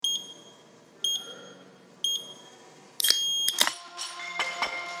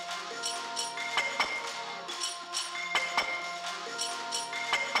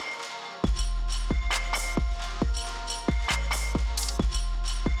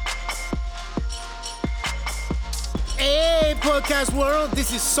podcast world?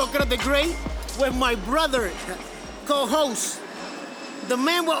 This is Socrates the Great with my brother, co-host, the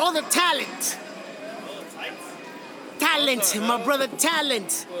man with all the talent. Talent, my brother,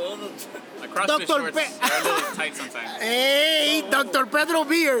 talent. My CrossFit shorts are a little tight sometimes. Hey, Dr. Pedro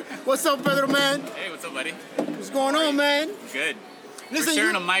Beer. What's up, Pedro, man? Hey, what's up, buddy? What's going on, man? Good. Listen, We're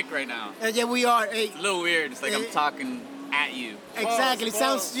sharing a mic right now. Yeah, we are. Hey, It's a little weird. It's like I'm talking at you. exactly. It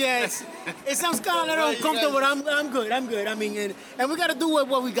sounds, yes. It sounds kind of a little uncomfortable, but I'm good. I'm good. I mean, and we got to do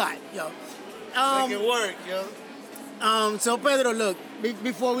what we got, yo. Make it work, yo. So Pedro, look,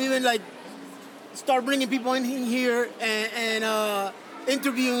 before we even like start bringing people in here and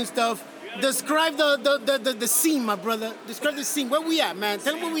interviewing stuff, describe the scene, my brother. Describe the scene. Where we at, man?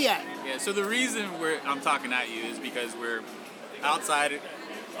 Tell them where we at. Yeah, so the reason I'm talking at you is because we're outside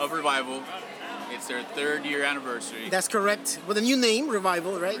of Revival. It's their 3rd year anniversary. That's correct. With a new name,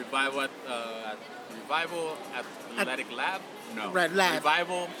 Revival, right? Revival Athletic Lab? No. Right, lab.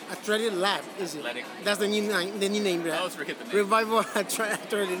 Revival. Athletic Lab, is it? Athletic. That's the new name. The new name. Right? I always forget the name. Revival Athletic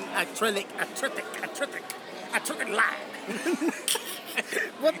Lab.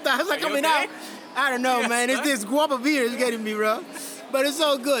 What the hell's that coming okay? out? I don't know, man. It's this guava beer is getting me, bro. But it's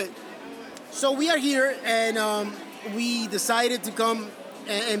all good. So we are here, and we decided to come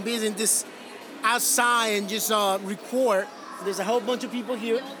and be in this outside and just record. There's a whole bunch of people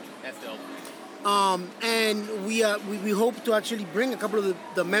here. That's dope. And we hope to actually bring a couple of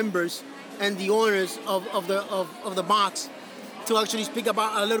the members and the owners of the box to actually speak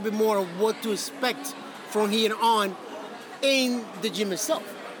about a little bit more of what to expect from here on in the gym itself.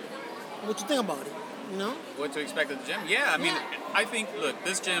 What you think about it? You know? What to expect at the gym? Yeah, I mean, I think, look,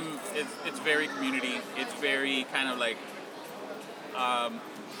 this gym it's very community. It's very kind of like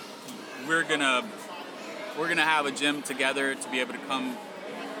we're gonna have a gym together to be able to come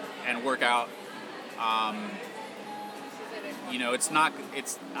and work out. You know,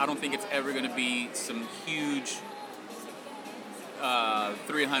 I don't think it's ever going to be some huge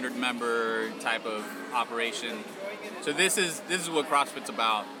 300 member type of operation. So this is what CrossFit's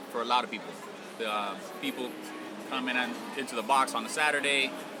about for a lot of people. People come into the box on a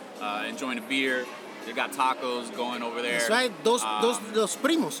Saturday, enjoying a beer. They got tacos going over there. That's right. Those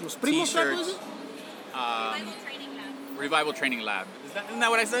primos. Los primos T-shirts. tacos? Revival Training Lab. Isn't that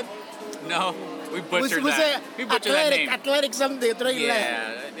what I said? No, we butchered We that. say We butchered that name. athletic something. Athletic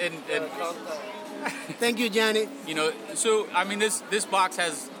lab. Yeah, and Thank you, Janet. you know, so I mean, this box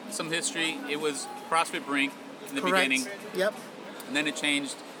has some history. It was CrossFit Brink in the Correct. beginning, Yep. and then it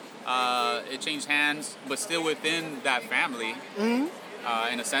changed hands, but still within that family, in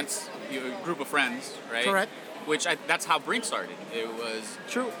a sense, a group of friends, right? Correct. Which that's how Brink started. It was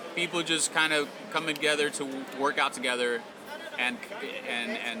True. people just kind of coming together to work out together, and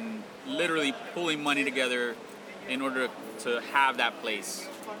literally pulling money together in order to have that place,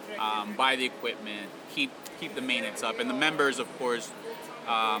 buy the equipment, keep the maintenance up, and the members, of course.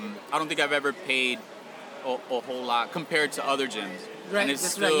 I don't think I've ever paid a whole lot compared to other gyms. Right. And it's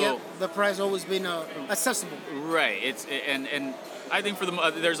That's still, right. Yep. The price always been accessible. Right. And I think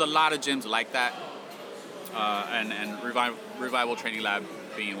there's a lot of gyms like that, and Revival Training Lab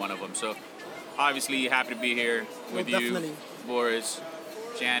being one of them. So obviously happy to be here with you, definitely. Boris,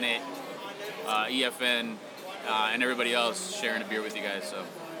 Janet, EFN, and everybody else sharing a beer with you guys. So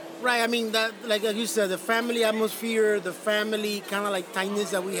Right. I mean, that, like you said, the family atmosphere, the family kind of like tightness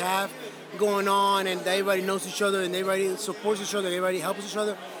that we have going on, and everybody knows each other, and everybody supports each other, everybody helps each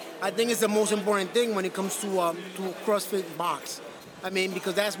other. I think it's the most important thing when it comes to CrossFit box. I mean,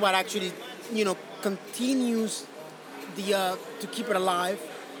 because that's what actually, continues to keep it alive,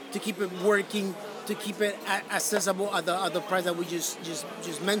 to keep it working, to keep it accessible at the price that we just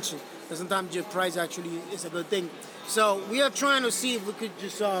mentioned. Because sometimes your price actually is a good thing. So we are trying to see if we could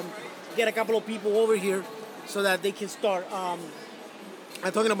just get a couple of people over here so that they can start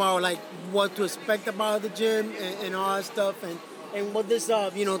talking about like what to expect about the gym and all that stuff, and what this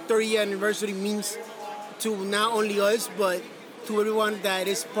 30-year anniversary means to not only us but to everyone that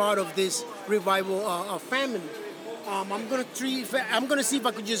is part of this Revival family. I'm gonna see if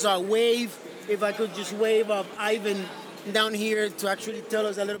I could just wave Ivan down here to actually tell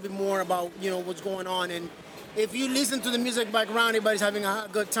us a little bit more about what's going on. And if you listen to the music background, everybody's having a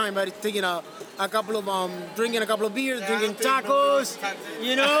good time. Everybody's taking a couple of drinking a couple of beers, drinking tacos,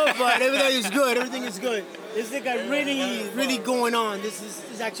 but everything is good. Everything is good. It's like a really going on. This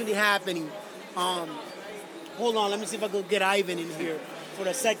is actually happening. Hold on, let me see if I can get Ivan in here for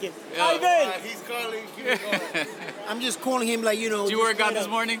a second. Yeah. Ivan! He's calling. Keep going. I'm just calling him like, did you work out this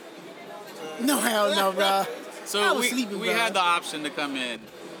morning? No, hell no, bro. I So was sleeping, we bro. had the option to come in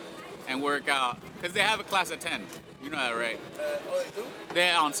and work out because they have a class at 10. You know that, right? Oh, they do? They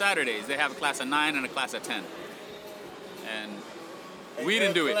on Saturdays they have a class at 9 and a class at 10. And we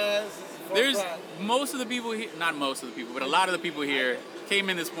didn't do it. There's most of the people here, not most of the people, but a lot of the people here came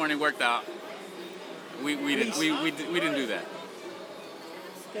in this morning, worked out. We didn't do that.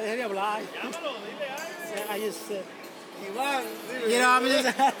 I just you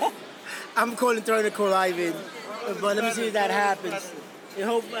know, I'm calling trying to call Ivan, but let me see if that happens. I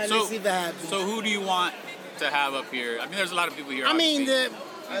hope let's see if that happens. So who do you want to have up here? I mean, there's a lot of people here. I mean,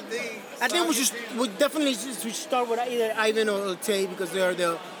 obviously. I think we definitely should start with either Ivan or Tay because they are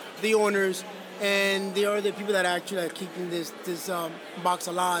the owners and they are the people that are actually keeping this box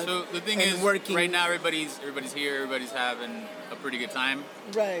alive. So the thing is, working. Right now everybody's here, everybody's having a pretty good time,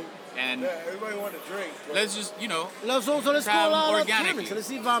 right? and everybody want to drink. Bro. let's just let's call organically. Terrence. Let's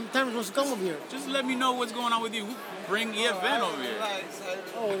see if Terrence wants to come over here. Just let me know what's going on with you. Bring EFN over here.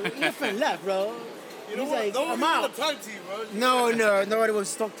 Oh, EFN left, bro. You know He's what? like, No one I'm want out. to talk to you, bro. No, nobody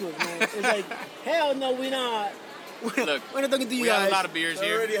wants to talk to us, man. It's like, hell no, we're not. Look, we're not talking to you we guys. have a lot of beers I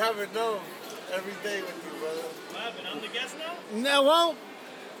here. already have it known every day with you, brother. What happened? I'm the guest now? No, well,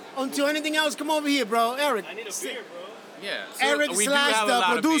 until anything else, come over here, bro. Eric. I need a beer, bro. Yeah. So Eric we do slash have a the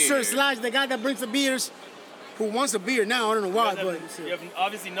lot of producer beer. slash the guy that brings the beers, who wants a beer now. I don't know why, but You have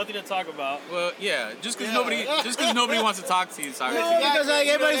obviously nothing to talk about. Well, yeah. Just because nobody wants to talk to you, sorry. no, because like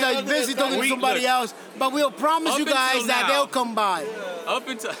everybody's like busy talking to somebody else. But we'll promise Up you guys until that now. they'll come by. Up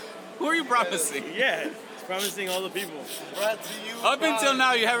until who are you promising? Yeah, it's promising all the people. Brought to you Up by- until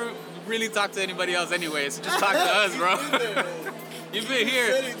now, you haven't really talked to anybody else anyway. So just talk to us, bro. You've been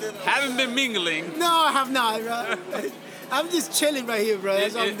here, haven't been mingling. No, I have not, bro. I'm just chilling right here, bro.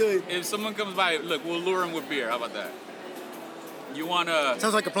 That's what I'm doing. If someone comes by, look, we'll lure them with beer. How about that? You wanna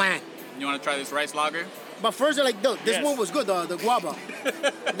Sounds like a plan. try this rice lager? But first, like, this Yes. one was good, though. The guava.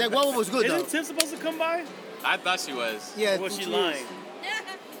 The guava was good, though. Isn't Tim supposed to come by? I thought she was. Yeah. Or was she is. lying?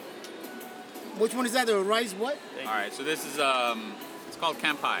 Which one is that? The rice what? All right, so this is it's called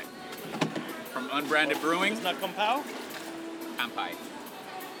Kampai from Unbranded Brewing. It's not Kampao? Kampai.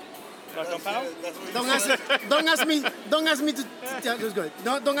 Not Kampao? That's what you Don't said. ask me to. Yeah, that's good.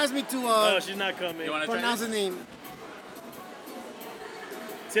 Don't ask me to No, she's not coming. You want to try pronounce this? the name.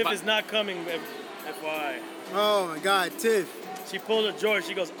 Tiff But- is not coming, FYI. Oh my God, Tiff. She pulled a George.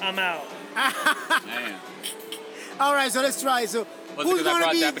 She goes, I'm out. Man. All right, so let's try. So Was it who's because I gonna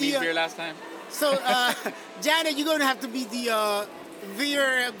brought be Japanese the? beer last time? So Janet, you're gonna have to be the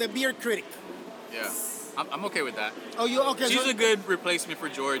beer critic. Yeah. I'm okay with that. Oh, you okay? She's so, a good replacement for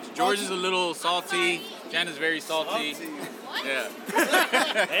George. George is a little salty. Jan is very salty. Yeah.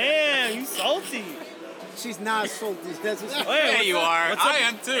 Damn, you salty. She's not salty. That's what's There what's you up? are. What's I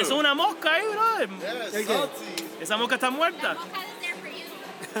up? am too. Es una mosca ahí, bro. Yeah, Okay. salty. Esa mosca está muerta. Mocha is there for you.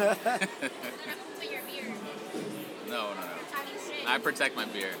 You're not gonna put your beer. No. Talking shit. I protect my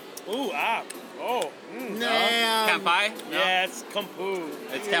beer. Ooh, ah. Oh. Nah, Kampai? No? Yeah, it's Kampu.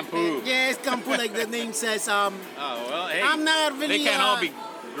 It's Kampu. Yeah, it's kampu like the name says. Oh, well, hey. I'm not really. They can't all be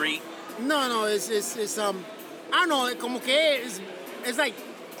great. No, it's I don't know, como que it's like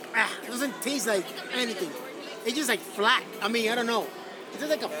it doesn't taste like anything. It's just like flat. I mean, I don't know. It's just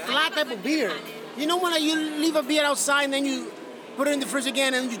like a flat type of beer. You know when you leave a beer outside and then you put it in the fridge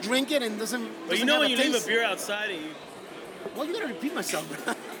again and you drink it and it doesn't. But you doesn't know have when you leave taste? a beer outside and you... Well, you gotta repeat myself,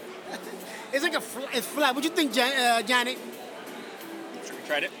 bro. It's like it's flat. What you think, Janet? You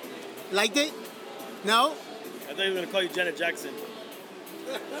tried it? Liked it? No? I thought you were going to call you Janet Jackson.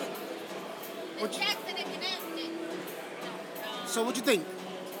 It's Jackson and Connecticut. No, So what you think?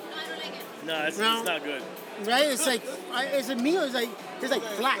 I don't like it. No, it's not good. Right? It's like it's a meal. It's like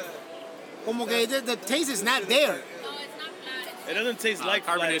flat. Como que the taste is not there. No, it's not flat. It doesn't taste like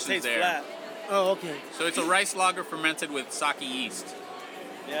flat. It carbonation's tastes there. flat. Oh, okay. So it's a rice lager fermented with sake yeast.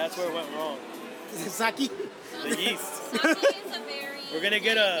 Yeah, that's where it went wrong. Is it sake? The yeast. Sake is a very We're gonna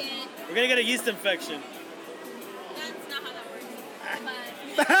get a yeast infection. That's not how that works.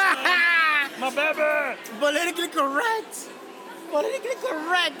 But My baby. Politically correct. Politically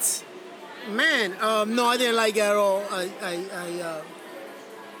correct. Man, no, I didn't like it at all. I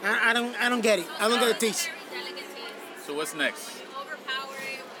don't get it. I don't get the taste. Very delicate taste. So what's next? Overpower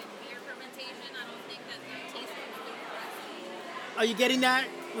it with beer fermentation. I don't think that the taste is good for us. Are you getting that?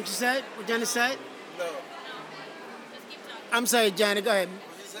 What you said? What Janet said? No. Just keep talking. I'm sorry, Janet. Go ahead.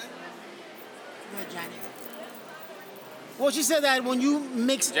 What you say? Go ahead, Janet. Well, she said that when you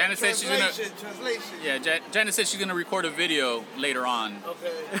mix. Janet said she's gonna. Translation. Yeah, Janet said she's gonna record a video later on,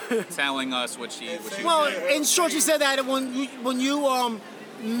 Okay. telling us what she. Well, in short, she said that when you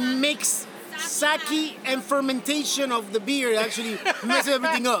mix sake and fermentation of the beer, it actually messes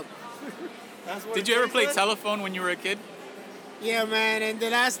everything up. That's what Did it you ever tastes play like? telephone when you were a kid? Yeah, man. And the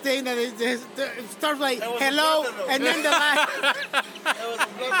last thing that it starts like That was hello, a plátano. and then the last That was a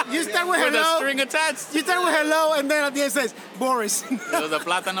plátano. you start with With a hello. string attached. You start with hello, and then at the end says Boris. It was a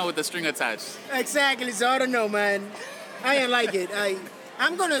plátano with a string attached. Exactly. So I don't know, man. I ain't like it.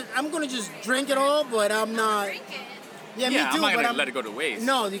 I'm gonna just drink it all, but I'm not. Drink it. Yeah, me Yeah, too. I'm not but gonna let it go to waste.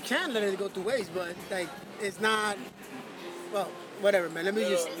 No, you can't let it go to waste. But like, it's not. Well, whatever, man. Let me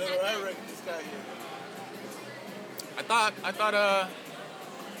just. Little Eric just got here. I thought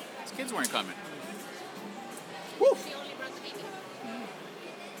his kids weren't coming. She only brought the baby.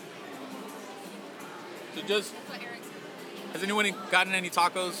 So just, That's what Eric said. has anyone gotten any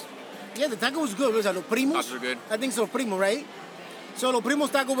tacos? Yeah, the taco was good. Was that Los Primos? Tacos are good. I think so, Primo, right? So Los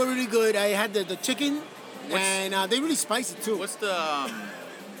Primos taco were really good. I had the chicken, What's- and they really spicy too. What's the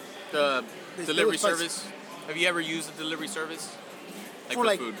They delivery spicy. service? Have you ever used a delivery service? Like For for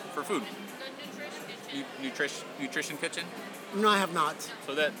like- food. For food. The nutrition kitchen. Nutrition kitchen. No, I have not.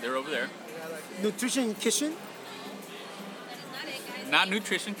 So that they're over there. Nutrition kitchen. That is not it, guys. Not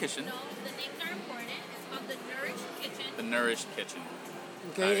nutrition kitchen. No, the names are important. It's called the Nourished Kitchen. The nourished kitchen.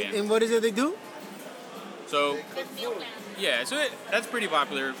 Okay, Ah, yeah. and what is it they do? So With meal plans. yeah, so that's pretty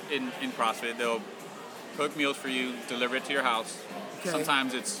popular in CrossFit. They'll cook meals for you, deliver it to your house. Okay.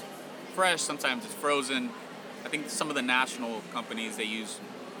 Sometimes it's fresh, sometimes it's frozen. I think some of the national companies they use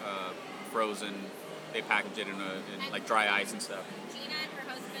frozen. They package it in like dry ice and stuff. Gina and her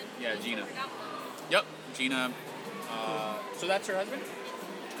husband. Yeah, both Gina. ordered out one. Yep, Gina. So that's her husband,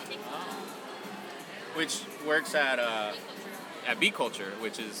 I think so. which works at Bee Culture,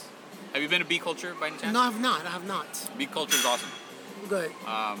 which is. Have you been to Bee Culture by any chance? No, I have not. I have not. Bee Culture is awesome. Good.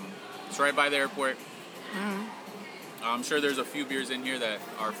 It's right by the airport. I'm sure there's a few beers in here that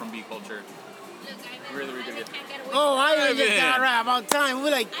are from Bee Culture. Look, Ivan, Really, really Ivan good. can't get away Oh, from I it. even just Yeah. got right about time. We were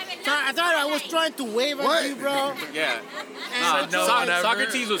like, I thought I was trying to wave at you, bro. Yeah. And No, so-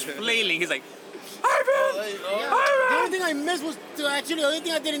 Socrates was flailing. He's like, There you go. The only thing I missed was the only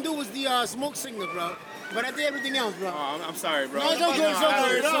thing I didn't do was the smoke signal, bro. But I did everything else, bro. Oh, I'm sorry, bro. No, it's all good, it's all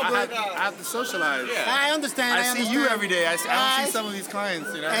good, it's all good. I have to socialize. Yeah. I understand. I see you understand. every day. I don't I- see some of these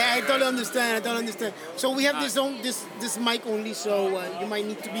clients, you know. I totally understand. I totally understand. So we have this mic only, so you might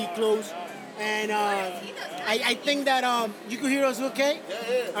need to be close. And I think that you can hear us okay.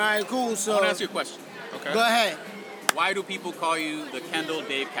 All right, cool. I want to So ask you a question. Okay. go ahead. Why do people call you the Kendall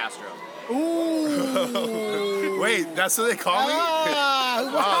Dave Castro? Ooh. Wait, that's what they call me?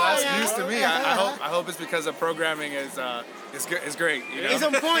 Ah, Wow, that's news to me. I hope it's because the programming is good, is great. You know? It's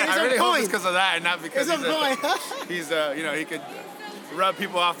on point, it's I on really hope point. it's because of that, and not because It's on point. he's you know, he could rub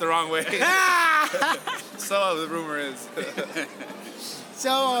people off the wrong way. So the rumor is.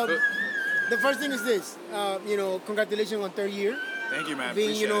 So the first thing is this. Congratulations on third year. Thank you, man. Being,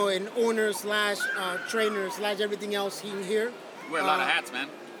 Appreciate it. an owner / trainer / everything else in here. Wear a lot of hats, man.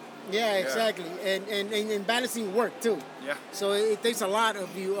 Yeah, exactly. And balancing work too. Yeah. So it takes a lot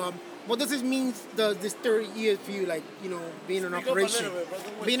of you. What does this mean? This third year for you, like being an Speak up a operation, little bit,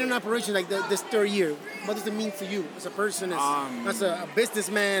 brother. being an operation like this third year. What does it mean for you as a person, as a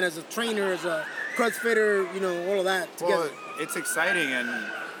businessman, as a trainer, as a CrossFitter? All of that together. Well, it's exciting, and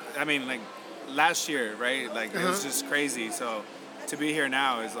I mean, like last year, right? Like it was just crazy. So to be here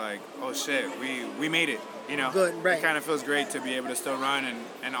now is like, oh shit, we made it. Good, right. It kind of feels great to be able to still run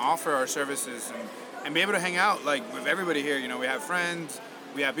and offer our services and be able to hang out like with everybody here. We have friends,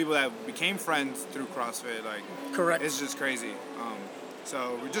 we have people that became friends through CrossFit. Like, Correct. It's just crazy.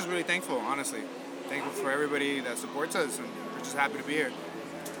 So we're just really thankful, honestly. Thankful for everybody that supports us, and we're just happy to be here.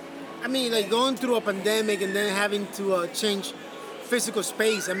 I mean, like going through a pandemic and then having to change physical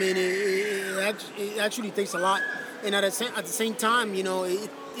space. I mean, it actually takes a lot, and at the same time,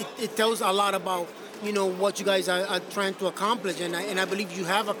 it tells a lot about what you guys are trying to accomplish, and I believe you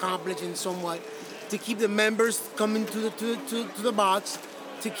have accomplished in somewhat to keep the members coming to the box,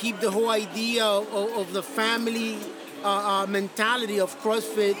 to keep the whole idea of the family mentality of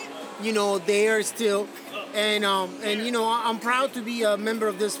CrossFit, there still, and I'm proud to be a member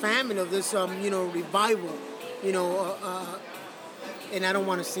of this family, of this revival, and I don't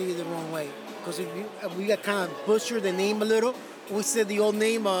want to say it the wrong way because we got kind of butchered the name a little. We said the old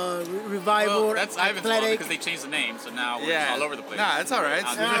name, Revival. Well, that's Ivan's fault Athletic. because they changed the name, so now we're just all over the place. Nah, it's all right.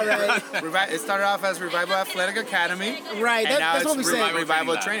 All right. It started off as Revival Athletic Academy. Right, And now that's it's what we said.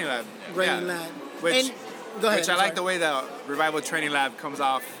 Revival Training Lab. Training Lab. Which, And- go ahead, which I I'm like sorry. the way that Revival Training Lab comes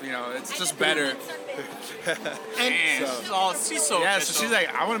off. It's just better. Man, So- she's so Yeah, official. so she's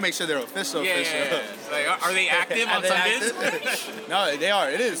like, I want to make sure they're official. yeah. It's like, are they active on Are they Sundays? active? No, they are.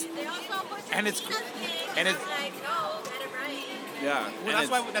 It is. They also put And it's- Gina's name, and I'm it's- like, no, get it right. Yeah. Well,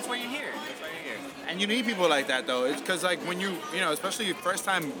 And that's why you're here. That's why you're here. and you need people like that though. It's because like when you know, especially first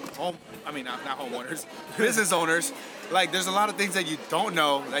time not homeowners, business owners, like there's a lot of things that you don't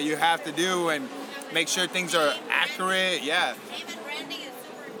know that you have to do and make sure things are accurate. Yeah. Name and branding is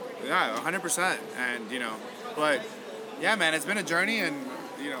super important. Yeah, 100%. And but yeah, man, it's been a journey, and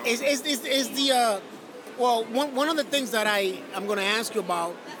Is the well, one of the things that I'm going to ask you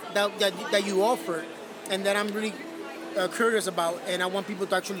about that you offer, and that I'm really curious about, and I want people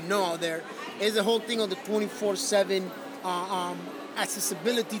to actually know out there, is the whole thing of the 24/7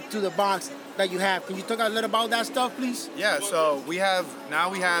 accessibility to the box that you have. Can you talk a little about that stuff, please? yeah. So we have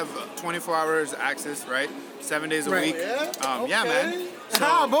 24 hours access, right? 7 days a Right. week. Yeah? Yeah, man.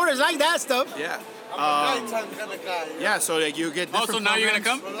 Ah, voters like that stuff. Yeah. I'm a nighttime kind of guy. Yeah, so like you get different Also, now you're gonna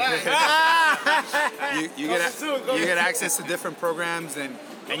come? Relax. you get access to different programs, and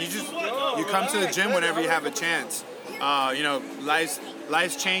you come to the gym whenever you have a chance.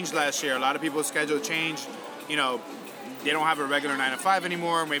 Life's changed last year. A lot of people's schedule changed. They don't have a regular 9 to 5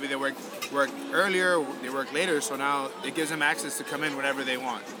 anymore. Maybe they work earlier, they work later. So now it gives them access to come in whenever they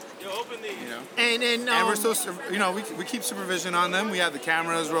want. And And we're still, we keep supervision on them. We have the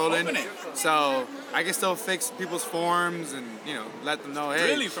cameras rolling, Open it. so I can still fix people's forms and let them know,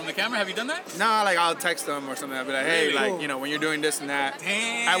 hey. Really? From the camera? Have you done that? No, like I'll text them or something. I'll be like, hey, Really? when you're doing this and that.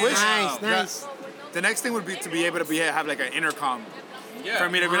 Damn. I wish. Nice. The next thing would be to be able to have like an intercom Yeah. for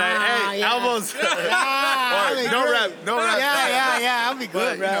me to be like, hey, yeah. elbows. Ah, Or that'd be no great. rep, no rep. Yeah, that'd be But,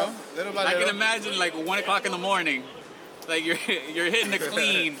 good, bro. little by I can little. imagine like 1 o'clock in the morning, like you're hitting the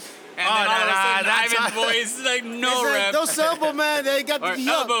clean, and Oh, then all of a sudden that's Ivan's voice is like no It's like rep. those elbows, man, they got to Or be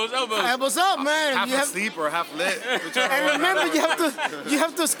up. elbows. Elbows up, man. Half You have- asleep or half lit. whichever and one. remember, you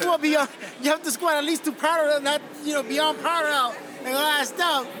have to squat beyond. You have to squat at least to parallel, not beyond parallel and all that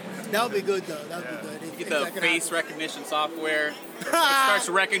stuff. That would be good, though. That would be good. Get the face recognition software. It starts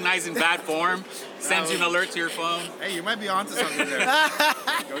recognizing bad form, sends you an alert to your phone. Hey, you might be onto something there.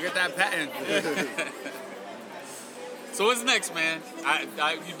 Go get that patent. So what's next, man?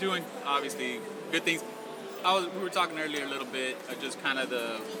 You're doing obviously good things. We were talking earlier a little bit, just kind of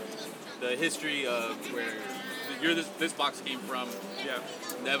the history of where this box came from, Yeah.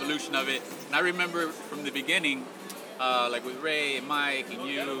 the evolution of it. And I remember from the beginning, like with Ray and Mike and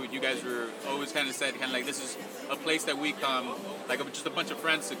you guys were always kind of said like this is a place that we come, like just a bunch of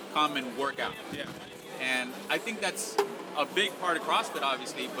friends to come and work out. Yeah. And I think that's a big part of CrossFit,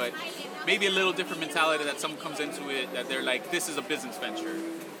 obviously, but maybe a little different mentality that someone comes into it, that they're like, this is a business venture,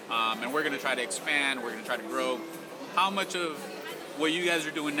 and we're going to try to expand, we're going to try to grow. How much of what you guys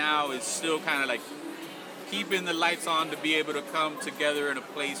are doing now is still kind of like keeping the lights on to be able to come together in a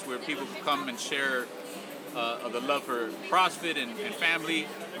place where people can come and share the love for CrossFit and family,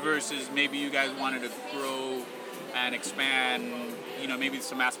 versus maybe you guys wanted to grow and expand, maybe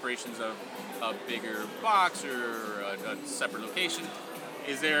some aspirations of a bigger box or a separate location?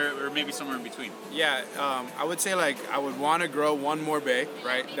 Is there, or maybe somewhere in between? Yeah, I would say like I would want to grow one more bay,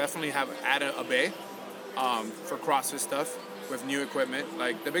 right? Definitely add a bay for CrossFit stuff with new equipment.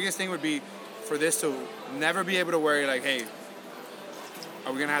 Like the biggest thing would be for this to never be able to worry like, hey,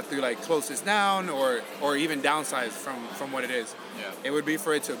 are we gonna have to like close this down or even downsize from what it is? Yeah. It would be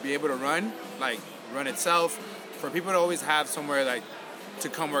for it to be able to run itself, for people to always have somewhere like to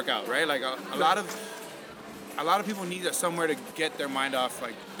come work out, right? Like a lot of people need somewhere to get their mind off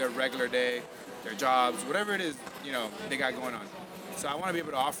like their regular day, their jobs, whatever it is, they got going on. So I want to be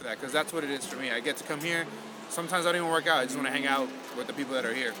able to offer that because that's what it is for me. I get to come here. Sometimes I don't even work out. I just want to hang out with the people that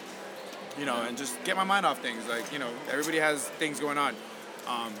are here, and just get my mind off things. Like, everybody has things going on.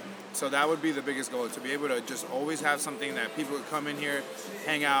 So that would be the biggest goal, to be able to just always have something that people would come in here,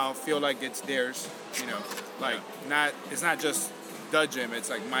 hang out, feel like it's theirs, it's not just the gym, it's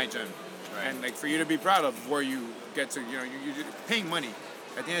like my gym. Right. And like for you to be proud of where you get to, you're paying money.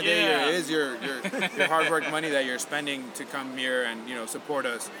 At the end of the Yeah. day, it is your hard work money that you're spending to come here and, support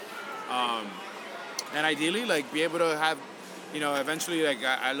us. And ideally, like be able to have, eventually, like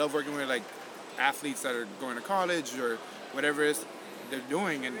I love working with like athletes that are going to college or whatever it is they're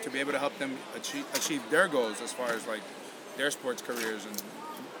doing, and to be able to help them achieve their goals as far as like their sports careers and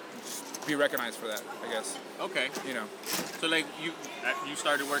just be recognized for that, I guess. Okay. So like you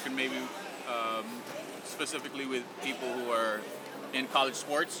started working maybe specifically with people who are in college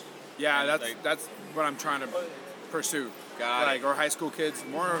sports. Yeah, And, that's what I'm trying to pursue. Got it. Or high school kids,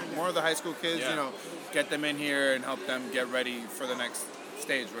 more of the high school kids, Yeah. Get them in here and help them get ready for the next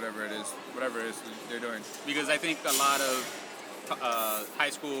stage, whatever it is they're doing. Because I think a lot of high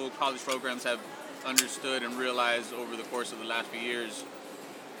school, college programs have understood and realized over the course of the last few years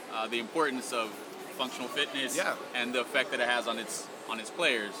the importance of functional fitness Yeah. and the effect that it has on its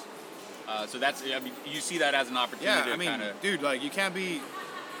players. So that's, I mean, you see that as an opportunity Yeah, to I mean, kind of. dude, like you can't be.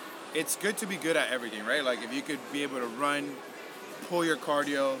 It's good to be good at everything, right? Like if you could be able to run, pull your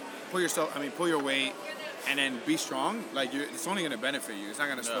cardio, pull your weight, and then be strong. Like it's only going to benefit you. It's not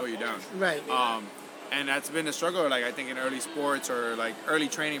going to slow you down. Right. And that's been a struggle. Like I think in early sports or like early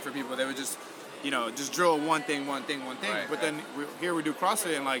training for people, they would just, just drill one thing. Right, but then here we do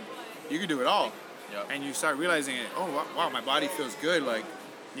CrossFit and like you can do it all. Yep. And you start realizing it. Oh wow, my body feels good. Like,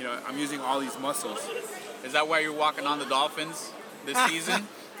 I'm using all these muscles. Is that why you're walking on the Dolphins this season?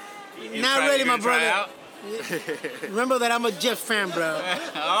 Not really, my brother. Out? Remember that I'm a Jet fan, bro.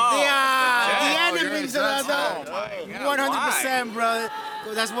 Oh, The you're enemies a of Jets the fan. 100%, bro.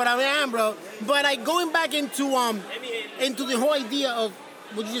 That's what I am, bro. But like going back into the whole idea of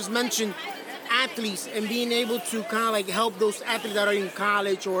what you just mentioned, athletes and being able to kind of like help those athletes that are in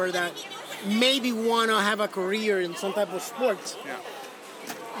college or that maybe want to have a career in some type of sports. Yeah.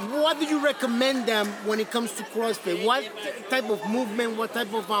 What do you recommend them when it comes to CrossFit? What type of movement? What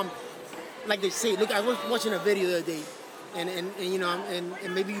type of like they say? Look, I was watching a video the other day,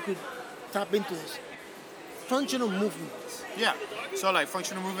 and maybe you could tap into this. Functional movements. Yeah. So like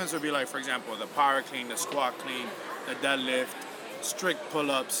functional movements would be like, for example, the power clean, the squat clean, the deadlift, strict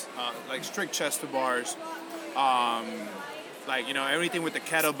pull-ups, like strict chest to bars, everything with the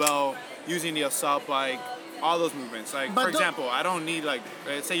kettlebell, using the assault bike, all those movements. Like But for example, I don't need like,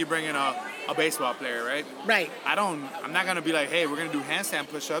 say you bring in a baseball player, right? Right. I'm not gonna be like, hey, we're gonna do handstand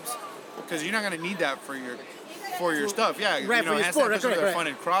push-ups, because you're not gonna need that for your stuff. Yeah, Right, for your handstand sport, push-ups right, are right. fun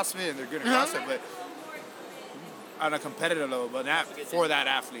in CrossFit and they're good in CrossFit, but on a competitive level, but not for that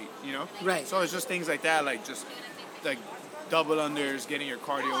athlete, Right. So it's just things like that, like just like double unders, getting your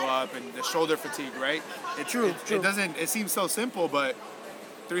cardio up, and the shoulder fatigue, right? True. It seems so simple, but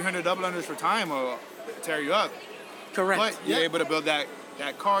 300 double unders for time will tear you up. Correct. But you're able to build that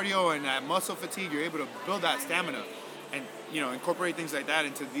cardio and that muscle fatigue. You're able to build that stamina, and incorporate things like that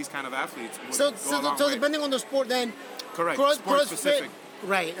into these kind of athletes. would So go a long way. depending on the sport, then. Correct. Sport Sport specific.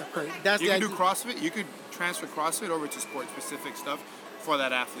 Right. Okay. That's You the can do idea. CrossFit. You could transfer CrossFit over to sport specific stuff for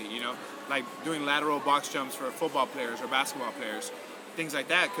that athlete. Like doing lateral box jumps for football players or basketball players, things like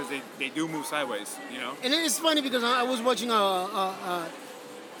that, because they do move sideways. And it's funny because I was watching and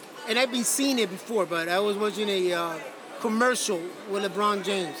I've been seeing it before, but I was watching a commercial with LeBron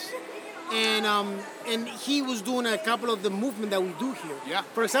James, and he was doing a couple of the movement that we do here. Yeah.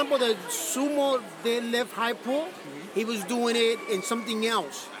 For example, the sumo deadlift high pull, he was doing it in something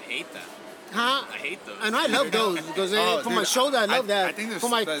else. I hate that. Huh? I hate those. And I love those because for my dude, shoulder, I love that. I think for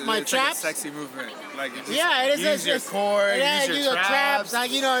my it's traps. like a sexy movement. Like it just, Yeah, it is. Use your core. Yeah, use your traps. Like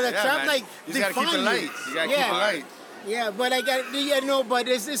the Yeah, trap, man. like You just gotta keep it define light. you. You gotta keep it light. Yeah, but but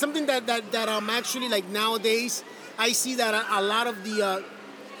it's something that actually like nowadays I see that a lot of the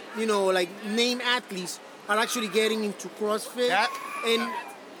like name athletes are actually getting into CrossFit. Kat? And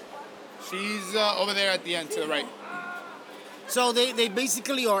She's over there at the end to the right. so they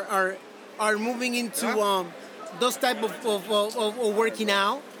basically are moving into those type of working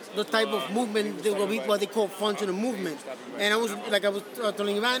out, the type of movement, what they call functional movement. And I was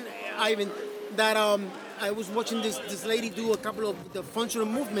telling Ivan that I was watching this lady do a couple of the functional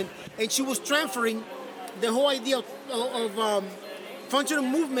movement, and she was transferring the whole idea of functional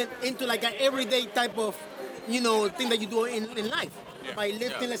movement into like an everyday type of thing that you do in life. Yeah. By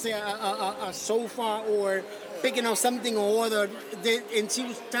lifting, Yeah. let's say, a sofa or picking up something or other, and she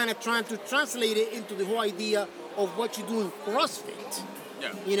was kind of trying to translate it into the whole idea of what you do in CrossFit.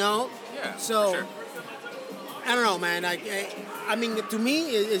 Yeah. Yeah. So for sure. I don't know, man. I mean, to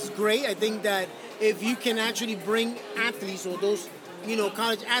me, it's great. I think that if you can actually bring athletes or those,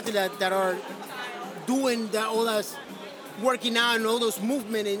 college athletes that are doing all that working out and all those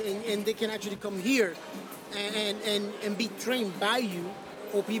movement, and they can actually come here and be trained by you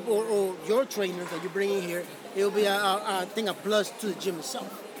or people or your trainers that you're bringing here, it will be I think a plus to the gym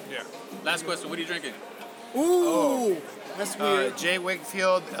itself. Yeah. Last question. What are you drinking? Ooh, that's weird. Jay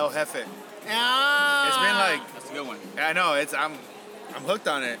Wakefield El Jefe. Ah, It's been like, That's a good one. I know, I'm hooked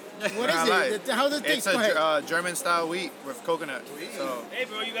on it. what Not is lie. it? How does it It's taste? Go ahead. a German style wheat with coconut. So Hey,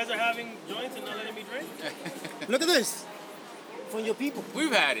 bro, you guys are having joints and not letting me drink? Look at this from your people.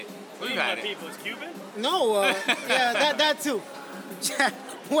 We've had it. We've had it. People, it's Cuban? No, yeah, that too.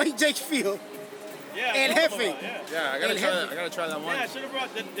 White Jake Field. Yeah. El I know Jefe. about, yeah. yeah, I gotta try that one. Yeah, I should have brought.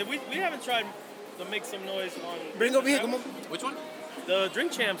 We haven't tried to make some noise on. Bring over here, come on. Which one? The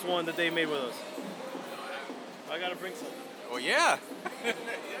Drink Champs one that they made with us. I gotta bring some. Oh yeah.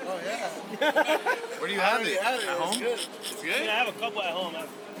 Oh, yeah. Where do you have it? Yeah, At home? Good. It's Yeah, good. I have a couple at home.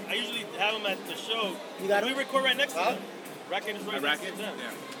 I usually have them at the show. You got We it? record right next to them. Racket is right next to them.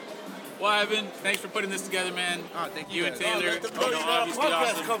 Yeah. Well, Ivan, thanks for putting this together, man. Oh, thank You you and guys. Taylor, Let them you know know, you got a obviously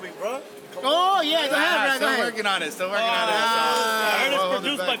podcast awesome. coming, bro. Oh yeah, go ahead, Brad. Go Still ahead. working on it. Still working on it. I heard Well, it's hold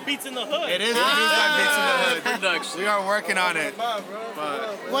produced it by back. Beats in the Hood. It is produced by Beats in the Hood. Production. We are working on it.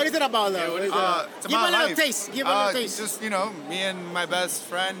 What is it about, though? What is it? It's Give about a little life. taste. Give a little taste. Just, me and my best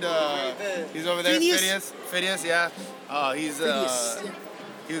friend, he's over there, Phineas? Phineas, yeah. He's Phineas, yeah.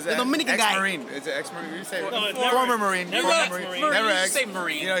 he was The an Dominican guy. ex-Marine. It's an ex-Marine. You say No, it's former never- Marine. never Former ex-Marine. Marine. Marine, Never you ex. say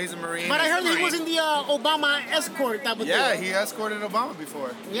Marine. He's a Marine. But I heard that he Marine. was in the Obama escort type of Yeah, thing. he escorted Obama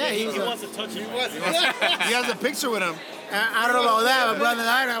before. Yeah, He he's. wants to touch you. He has a picture with him. I don't know about that, but brother.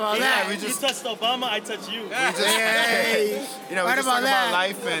 I don't know about Yeah, that. we You just, touched Obama, I touch you. Hey, we right just about talk that. about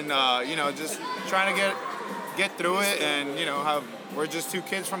life and, just trying to get through it and, how we're just two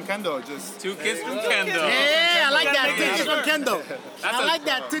kids from Kendall. Just Two kids from Kendall. Yeah, I like that. Two kids from Kendall. That's I like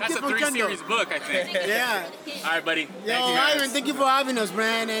that. Two That's kids a from Kendall. three-series book, I think. Yeah. All right, buddy. Yo, Thank you guys. Ivan, thank you for having us,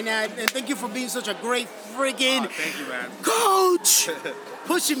 man, and thank you for being such a great freaking thank you, man. coach.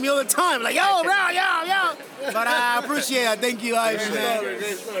 Pushing me all the time, like yo, bro, yo. But I appreciate it. Thank you, Ivan,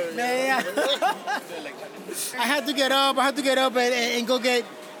 man. Man, yeah. I had to get up. And go get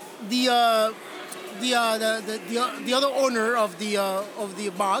the other owner of the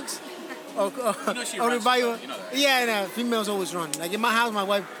box. You know she Or runs buy stuff, you know that. Yeah, no, females always run. Like in my house, my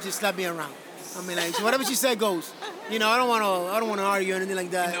wife just slapped me around. I mean, like so whatever she said goes. I don't want to argue or anything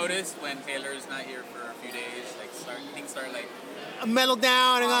like that. Notice when Taylor's not here for a few days, things start like. Mellow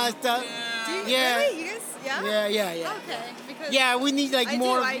down and all that stuff. Do you Yeah. really? You guys? Yeah. Yeah. Okay. Because Yeah, we need like I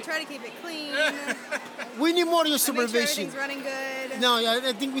more. do. I try to keep it clean. We need more of your I make sure supervision. everything's running good. No,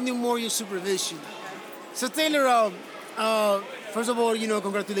 I think we need more of your supervision. So Taylor, first of all,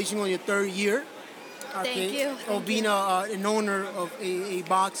 congratulations on your third year. Thank you. Of being an owner of a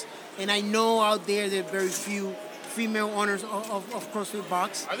box, and I know out there are very few female owners of CrossFit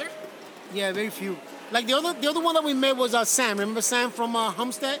box. Are there? Yeah, very few. Like the other one that we met was Sam. Remember Sam from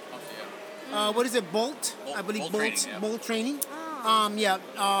Homestead? What is it? Bolt? I believe Bolt Training, yeah. Bolt Training.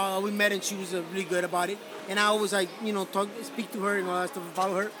 We met and she was really good about it. And I always speak to her and all that stuff,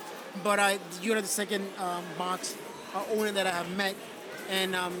 follow her. But you're the second box owner that I have met,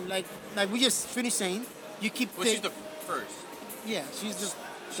 and like we just finished saying, you keep. Well, she's the first. Yeah, she's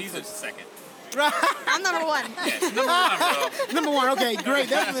She's the second. I'm number one. Yeah, she's number one, bro. number one. Okay, great,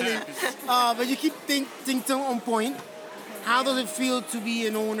 definitely. But you keep things on point. How does it feel to be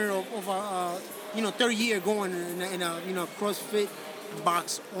an owner of a third year going in a CrossFit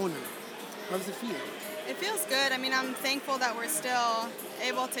box owner? How does it feel? It feels good. I mean, I'm thankful that we're still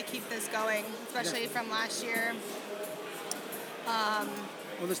able to keep this going, especially from last year.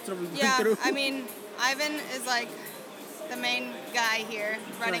 All the stuff we went Yeah, through. I mean, Ivan is like the main guy here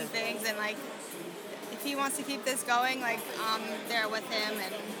running Right. things, and like if he wants to keep this going, like I'm there with him,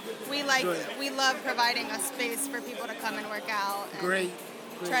 and Good. we love providing a space for people to come and work out. And Great.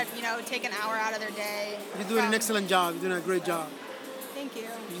 Try to take an hour out of their day. You're doing an from- excellent job. You're doing a great job. Thank you.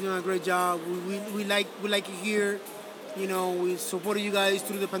 You're doing a great job. We like it here. We supported you guys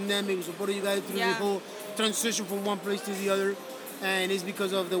through the pandemic. We supported you guys through the Yeah. whole transition from one place to the other. And it's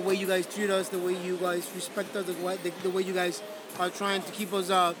because of the way you guys treat us, the way you guys respect us, the way you guys are trying to keep us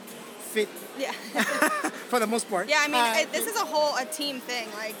fit Yeah. for the most part. Yeah, I mean, this is a team thing.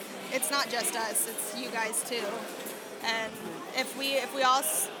 Like, it's not just us; it's you guys too. And if we all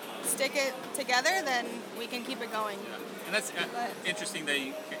stick it together, then we can keep it going. And that's interesting that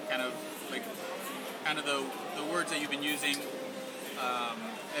you kind of the words that you've been using.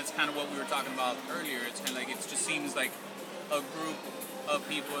 That's kind of what we were talking about earlier. It's kind of like it just seems like a group of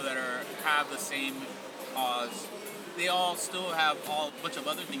people that have the same cause. They all still have a bunch of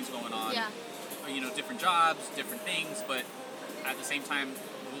other things going on. Yeah. Different jobs, different things, but at the same time,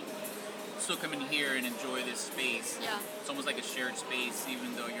 we'll still come in here and enjoy this space. Yeah. It's almost like a shared space,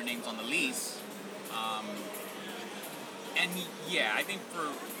 even though your name's on the lease. And yeah, I think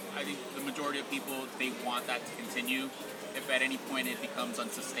the majority of people, they want that to continue. If at any point it becomes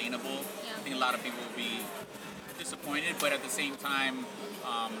unsustainable, Yeah. I think a lot of people will be disappointed, but at the same time,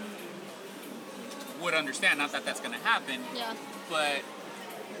 would understand, not that that's going to happen, Yeah. but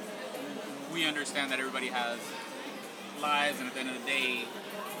we understand that everybody has lives, and at the end of the day,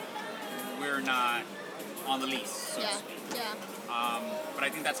 we're not on the lease, so to Yeah. speak. Yeah. But I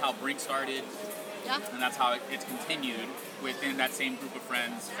think that's how Brink started, Yeah. and that's how it's continued within that same group of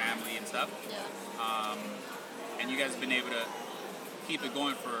friends, family, and stuff. Yeah. And you guys have been able to keep it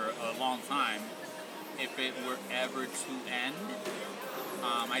going for a long time. If it were ever to end,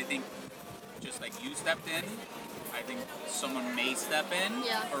 I think just like you stepped in I think someone may step in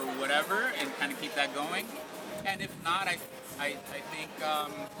Yeah. or whatever and kind of keep that going. And if not, I think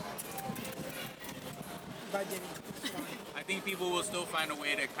Bye, Jenny. I think people will still find a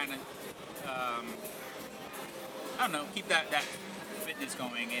way to kind of I don't know, keep that fitness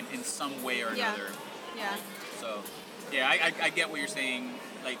going in some way or Yeah. another. Yeah. So yeah, I get what you're saying,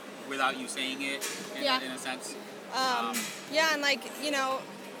 like without you saying it in, Yeah. in a sense. Yeah, and like, you know,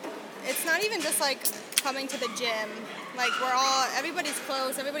 it's not even just like coming to the gym. Like everybody's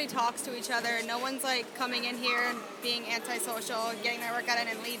close, everybody talks to each other. No one's like coming in here and being antisocial, getting their workout in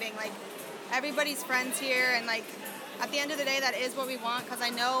and leaving. Like everybody's friends here, and like at the end of the day, that is what we want, because I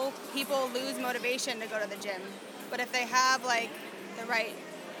know people lose motivation to go to the gym. But if they have like the right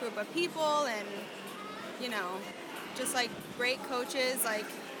group of people and, you know, just like great coaches, like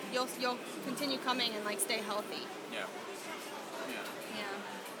you'll continue coming and like stay healthy. Yeah. Yeah.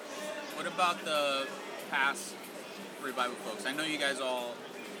 Yeah. What about the past Revival folks? I know you guys all,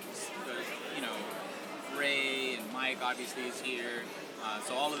 you know, Ray and Mike obviously is here.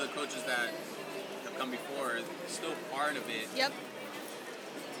 So all of the coaches that have come before are still part of it. Yep.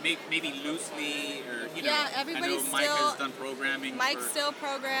 Maybe loosely, or you know. Yeah, everybody's I know Mike still- has done programming. Mike for, still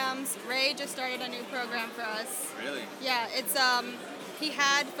programs. Ray just started a new program for us. Really? Yeah, it's he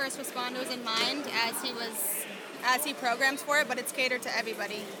had first responders in mind as he programs for it, but it's catered to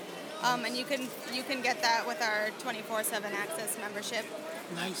everybody. And you can get that with our 24/7 access membership.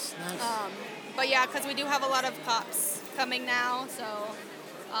 Nice. But yeah, because we do have a lot of cops coming now, so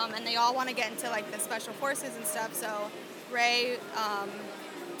and they all want to get into like the special forces and stuff. So Ray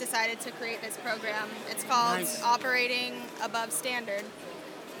decided to create this program. It's called Nice. Operating Above Standard,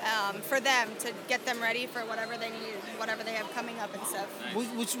 for them to get them ready for whatever they need, whatever they have coming up and stuff.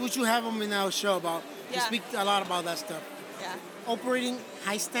 Which you have them in our show about. You Yeah. speak a lot about that stuff. Yeah, Operating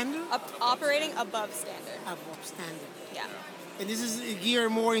high standard, operating above standard. above standard. Yeah. And this is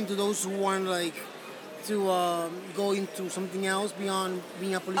geared more into those who want like to go into something else beyond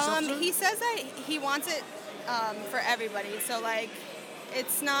being a police officer. He says that he wants it for everybody. So like,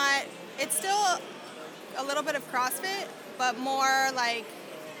 it's still a little bit of CrossFit, but more like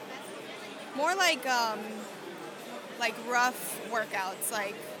rough workouts,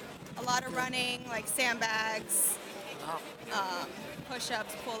 like a lot of running, like sandbags,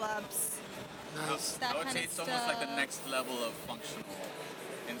 push-ups, pull-ups. Nice. That I would kind say of it's almost like the stuff. next level of functional,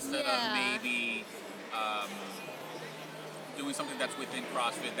 instead Yeah. of maybe doing something that's within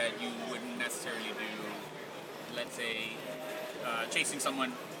CrossFit that you wouldn't necessarily do. Let's say chasing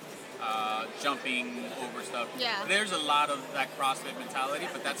someone, jumping over stuff. Yeah. There's a lot of that CrossFit mentality,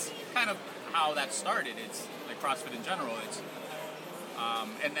 but that's kind of how that started. It's like CrossFit in general. It's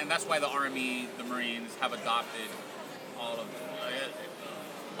and that's why the Army, the Marines have adopted all of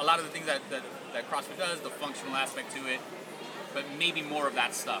a lot of the things that CrossFit does, the functional aspect to it, but maybe more of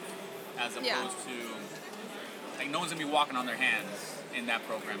that stuff as opposed Yeah. to like no one's gonna be walking on their hands in that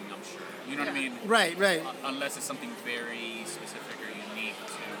programming, I'm sure. You know what I Yeah. mean? Right. Unless it's something very specific or unique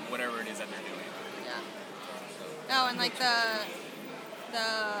to whatever it is that they're doing. Yeah. Oh, and like the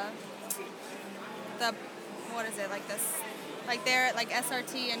what is it, like this, like they're like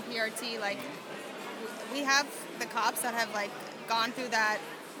SRT and PRT, like we have the cops that have like gone through that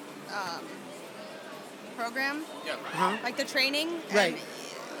program, Yeah. Huh? like the training. Right.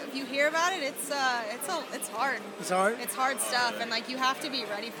 And if you hear about it, it's hard. It's hard. It's hard stuff, and like you have to be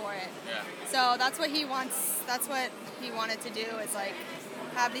ready for it. Yeah. So that's what he wants. That's what he wanted to do, is like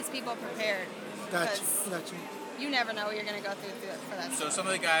have these people prepared. Gotcha. Because Gotcha. you never know what you're gonna go through for that. So stuff. some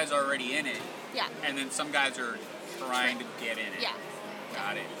of the guys are already in it, Yeah. and then some guys are trying to get in it. Yeah.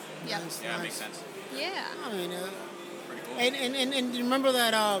 Got it. Yeah. Nice, Yeah, that nice. makes sense. Yeah. I mean, Pretty cool. and you remember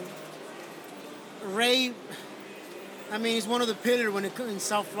that Ray. I mean, he's one of the pillars when it comes in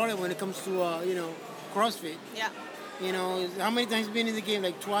South Florida when it comes to CrossFit. Yeah. You know, how many times he's been in the game?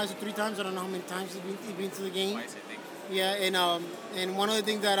 Like twice or three times. I don't know how many times he's been to the game. Twice, I think. Yeah, and one of the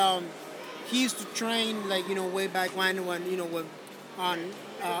things that he used to train, like way back when on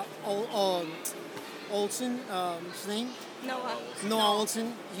Olsen, his name Noah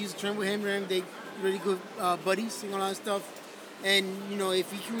Olsen. He used to train with him. They really good buddies and all that stuff. And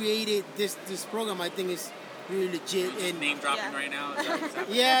if he created this program, I think it's really legit. Just And name dropping Yeah. right now. Is that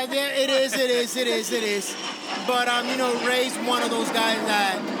yeah, it is. But Ray's one of those guys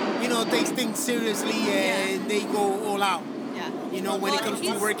that takes things seriously and they go all out. Yeah. When it Well, comes to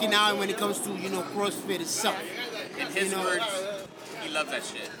he's- working out and when it comes to CrossFit itself. in his words, he loves that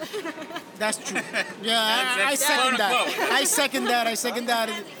shit. That's true. Yeah, I That's second quote that. unquote. I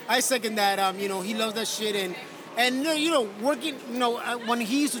second that. He loves that shit, and And working, when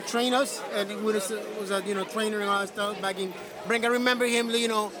he used to train us, and he was a trainer and all that stuff back in Brink. I remember him,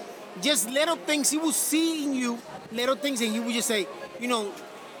 just little things he would see in you, little things, and he would just say,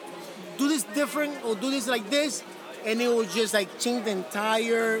 do this different or do this like this, and it would just like change the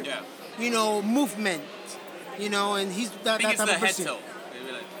entire, movement, and he's that I think type it's of the head person. tilt.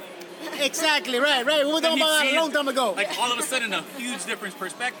 Exactly, right. We were talking about that a long time ago. Like all of a sudden, a huge different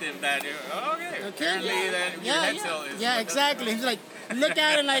perspective that apparently that your head tilt is. Yeah, exactly. He's like, look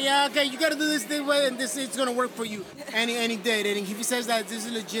at it like, yeah, okay, you gotta do this way, and it's gonna work for you. And he did. And if he says that this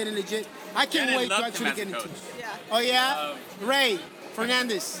is legit, I can't And I wait to loved actually him as get a into coach. it. Yeah. Oh yeah, Ray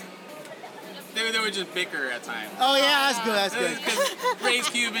Fernandez. They would just bicker at times. Oh yeah, that's good. Because Ray's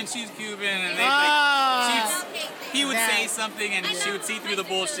Cuban, she's Cuban, and they Ah. he would Yeah. say something and she would see through the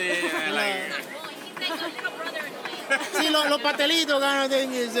bullshit and like. He's like a little brother annoying. Sí, los patelitos kind of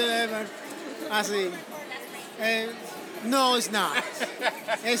thing is así. No, it's not.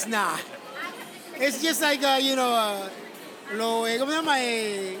 It's not. It's just like ¿cómo se llama?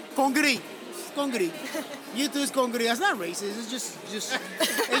 Congri. Congri. YouTube is Congri. That's not racist. It's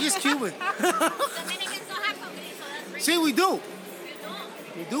just Cuban. Dominicans don't have congri, so that's racist. See, we do. You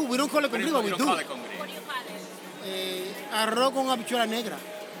don't. We do. We don't call it What do Congri, you but we don't do. call it congre? What do you call it? Arroz con habichuela negra.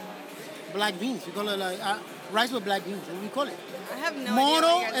 Black beans. We call it like rice with black beans. What do we call it? I have no idea. Moro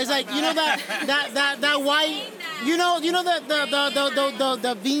what you is guys like are talking about. that white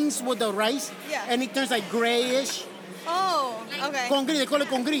the beans with the rice Yeah. and it turns like grayish. Oh, okay. Congri, they call it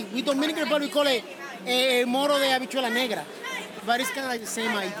congri. We Dominican Republic call it moro de habichuela negra, but it's kind of like the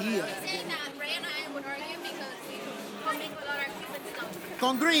same idea. Saying that Ray and I would argue because we commingle with all our Cuban stuff.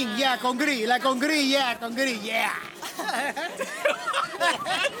 Congri, yeah, congri, like congri, yeah.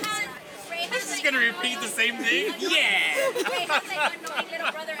 Ray has She's like gonna repeat the same thing. Yeah. Ray has like annoying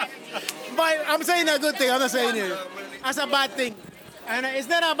little brother energy. But I'm saying a good thing. I'm not saying it. That's a bad thing. And it's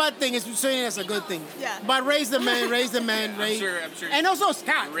not a bad thing. It's saying it's a good thing. Yeah. But raise the man. I'm sure. And also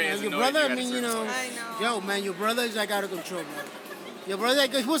Scott, Ray man, has your annoyed brother. you I at a mean, certain point. I know. yo, man, your brother is like out of control, man. Your brother,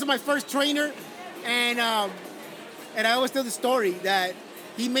 like, he was my first trainer, and I always tell the story that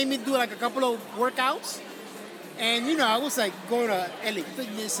he made me do like a couple of workouts, and I was like going to LA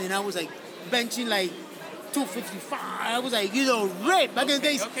Fitness, and I was like benching like 255. I was like, ripped back in the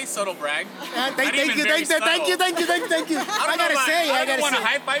days. Okay, subtle brag. Thank Not even you. very subtle. I gotta say it. I don't want to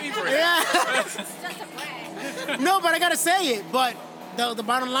high five you for it. Yeah. It's just a brag. No, but I gotta say it. But the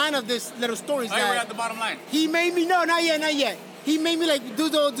bottom line of this little story is Oh, we're at that the bottom line. he made me not yet. He made me like do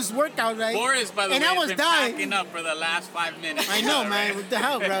this workout, right? Boris, by the and way, I has was been dying. packing up for the last 5 minutes. I know, man. What the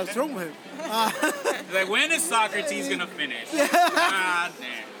hell, bro? What's wrong with him? He's like, when is Socrates gonna finish? God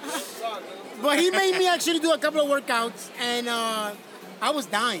damn. But he made me actually do a couple of workouts, and I was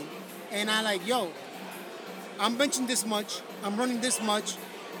dying. And I like, yo, I'm benching this much, I'm running this much,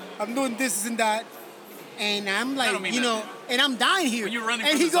 I'm doing this and that, and I'm like, don't mean nothing. and I'm dying here. When you're running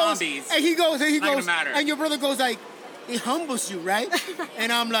and from he the goes, zombies, and he goes, not gonna matter. and your brother goes like, it humbles you, right?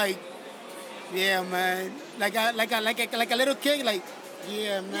 And I'm like, yeah, man, like a little kid, like,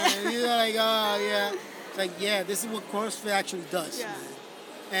 yeah, man, like, oh yeah, it's like, yeah, this is what CrossFit actually does. Yeah.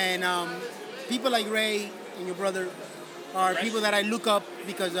 And people like Ray and your brother are people that I look up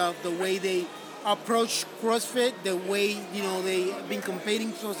because of the way they approach CrossFit, the way they've been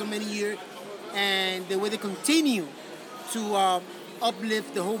competing for so many years, and the way they continue to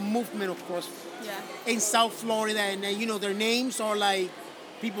uplift the whole movement of CrossFit Yeah. in South Florida. And their names are like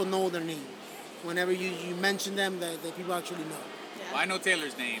people know their name. Whenever you mention them, the people actually know. Well, I know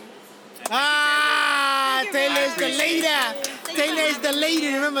Taylor's name. Ah, Thank you, man. Taylor's the lady. Thank you. Taylor's the lady.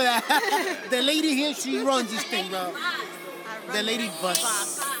 Remember that? The lady here, she runs this thing, bro. I run The lady this.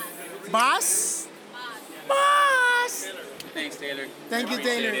 boss. Boss? Boss! Thanks, Taylor. Thank you,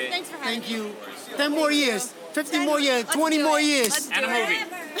 Appreciate Taylor. it. Thanks for having Thank me. you. 10 more years. 15 more years. Let's 20 do more it. years. Let's do And a it. movie.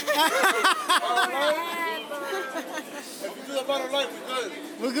 If you do the bottom line, we good.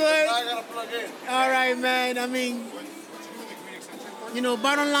 We're good? I gotta plug in. All right, man. I mean,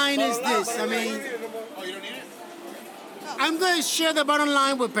 bottom line is this. I mean, Oh, you don't need it? I'm going to share the bottom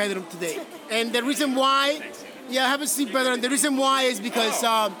line with Pedro today. And the reason why, I haven't seen Pedro. And the reason why is because,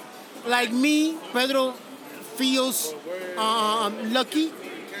 like me, Pedro feels lucky,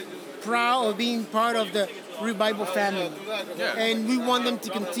 proud of being part of the Revival family. Yeah. And we want them to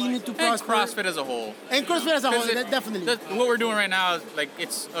continue to And prosper. CrossFit as a whole. And CrossFit as a whole, Because definitely. What we're doing right now is like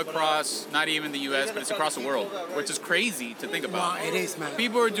it's across not even the U.S. but it's across the world, which is crazy to think about. Wow, it is, man.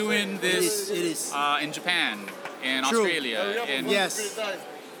 People are doing this It is. in Japan, in True. Australia, and Yes.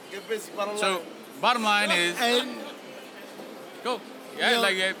 Get busy, bottom line. so bottom line is And go. Yeah, Yo,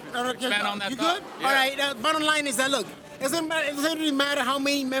 like okay, expand on that you thought. good? Yeah. All right. Bottom line is that look, it doesn't really matter how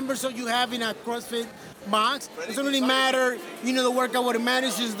many members you have in a CrossFit box. It doesn't really matter, the workout. What it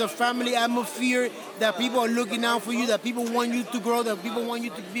matters is the family atmosphere. That people are looking out for you. That people want you to grow. That people want you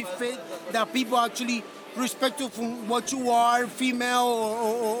to be fit. That people actually respect you from what you are, female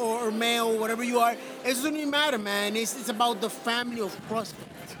or male, whatever you are. It doesn't really matter, man. It's about the family of CrossFit.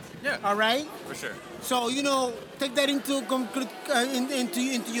 Yeah. All right. For sure. So take that into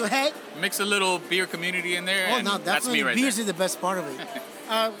your head. Mix a little beer community in there. Oh and no, that's me definitely right beers there. is the best part of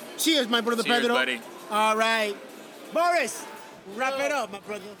it. Cheers, my brother Cheers, Pedro. buddy. All right, Boris, wrap it up, my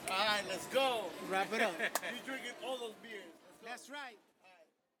brother. All right, let's go. Wrap it up. You're drinking all those beers. Let's go. That's right.